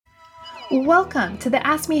Welcome to the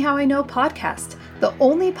Ask Me How I Know podcast, the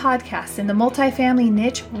only podcast in the multifamily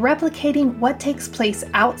niche replicating what takes place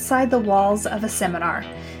outside the walls of a seminar.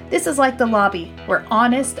 This is like the lobby, where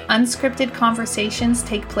honest, unscripted conversations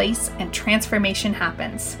take place and transformation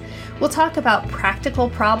happens. We'll talk about practical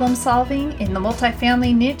problem solving in the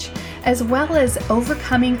multifamily niche, as well as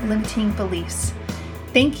overcoming limiting beliefs.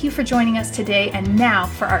 Thank you for joining us today, and now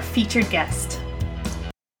for our featured guest.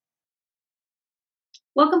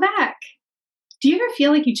 Welcome back. Do you ever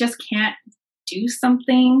feel like you just can't do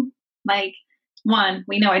something? Like, one,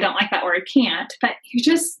 we know I don't like that word can't, but you're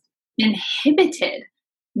just inhibited.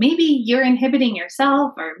 Maybe you're inhibiting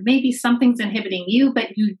yourself, or maybe something's inhibiting you,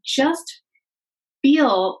 but you just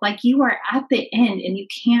feel like you are at the end and you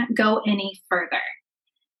can't go any further.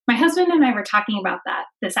 My husband and I were talking about that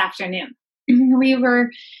this afternoon. We were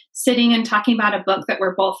sitting and talking about a book that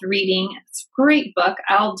we're both reading. It's a great book.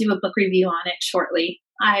 I'll do a book review on it shortly.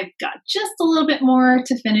 I've got just a little bit more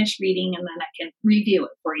to finish reading and then I can review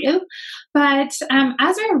it for you. But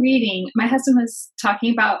as we were reading, my husband was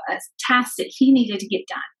talking about a task that he needed to get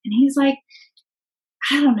done. And he's like,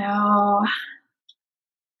 I don't know.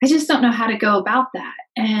 I just don't know how to go about that.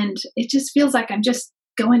 And it just feels like I'm just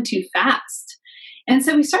going too fast. And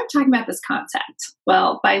so we started talking about this concept.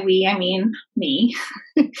 Well, by we, I mean me.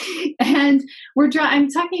 And I'm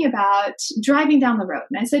talking about driving down the road.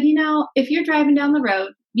 And I said, if you're driving down the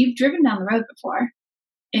road, you've driven down the road before,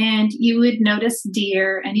 and you would notice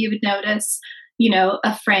deer, and you would notice,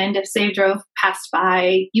 a friend, if they drove past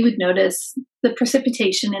by, you would notice the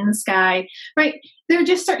precipitation in the sky, right? There are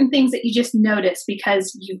just certain things that you just notice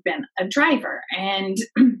because you've been a driver and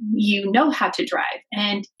you know how to drive.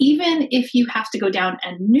 And even if you have to go down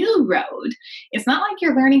a new road, it's not like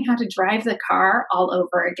you're learning how to drive the car all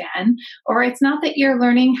over again, or it's not that you're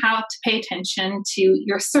learning how to pay attention to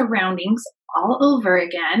your surroundings all over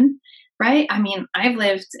again. Right? I mean, I've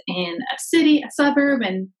lived in a city, a suburb,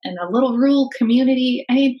 and a little rural community.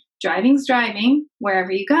 I mean, driving's driving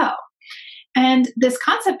wherever you go. And this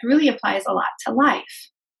concept really applies a lot to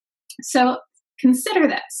life. So consider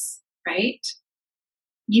this, right?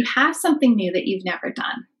 You have something new that you've never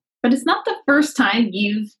done, but it's not the first time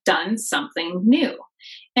you've done something new.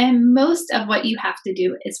 And most of what you have to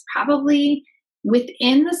do is probably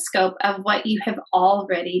within the scope of what you have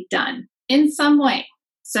already done in some way.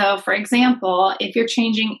 So, for example, if you're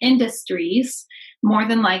changing industries, more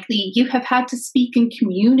than likely you have had to speak and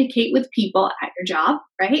communicate with people at your job,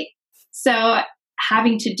 right? So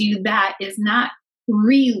having to do that is not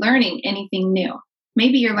relearning anything new.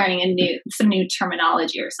 Maybe you're learning some new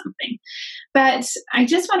terminology or something. But I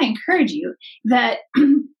just want to encourage you that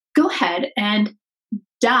go ahead and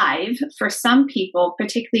dive. For some people,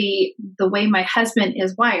 particularly the way my husband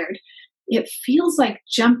is wired, it feels like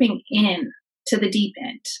jumping in to the deep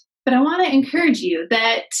end. But I want to encourage you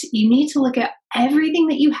that you need to look at everything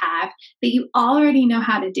that you have that you already know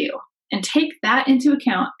how to do and take that into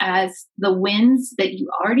account as the wins that you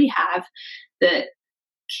already have, the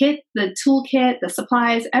kit, the toolkit, the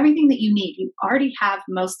supplies, everything that you need. You already have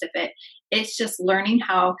most of it. It's just learning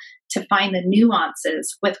how to find the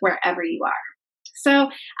nuances with wherever you are.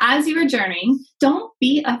 So as you are journeying, don't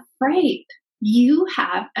be afraid. You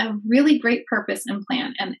have a really great purpose and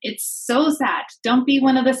plan. And it's so sad. Don't be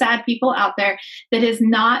one of the sad people out there that is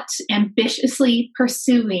not ambitiously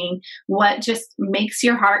pursuing what just makes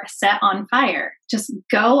your heart set on fire. Just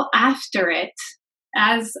go after it.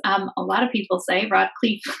 As a lot of people say, Rod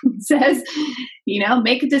Cleef says,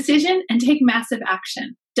 make a decision and take massive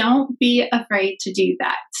action. Don't be afraid to do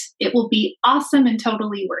that. It will be awesome and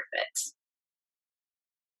totally worth it.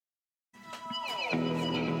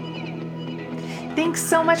 Thanks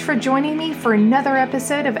so much for joining me for another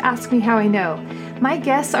episode of Ask Me How I Know. My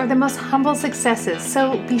guests are the most humble successes,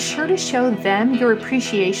 so be sure to show them your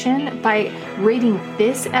appreciation by rating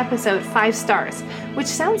this episode 5 stars, which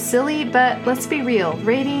sounds silly, but let's be real.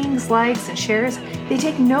 Ratings, likes, and shares, they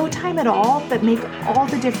take no time at all, but make all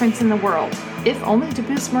the difference in the world, if only to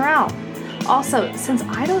boost morale. Also, since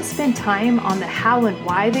I don't spend time on the how and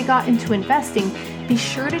why they got into investing, be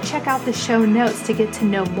sure to check out the show notes to get to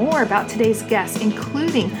know more about today's guests,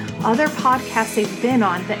 including other podcasts they've been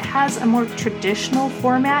on that has a more traditional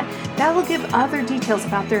format that will give other details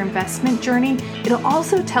about their investment journey. It'll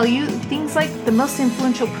also tell you things like the most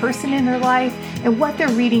influential person in their life and what they're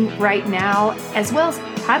reading right now, as well as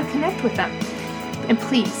how to connect with them. And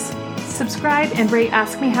please subscribe and rate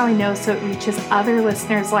Ask Me How I Know so it reaches other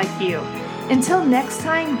listeners like you. Until next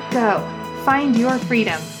time, go find your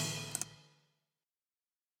freedom.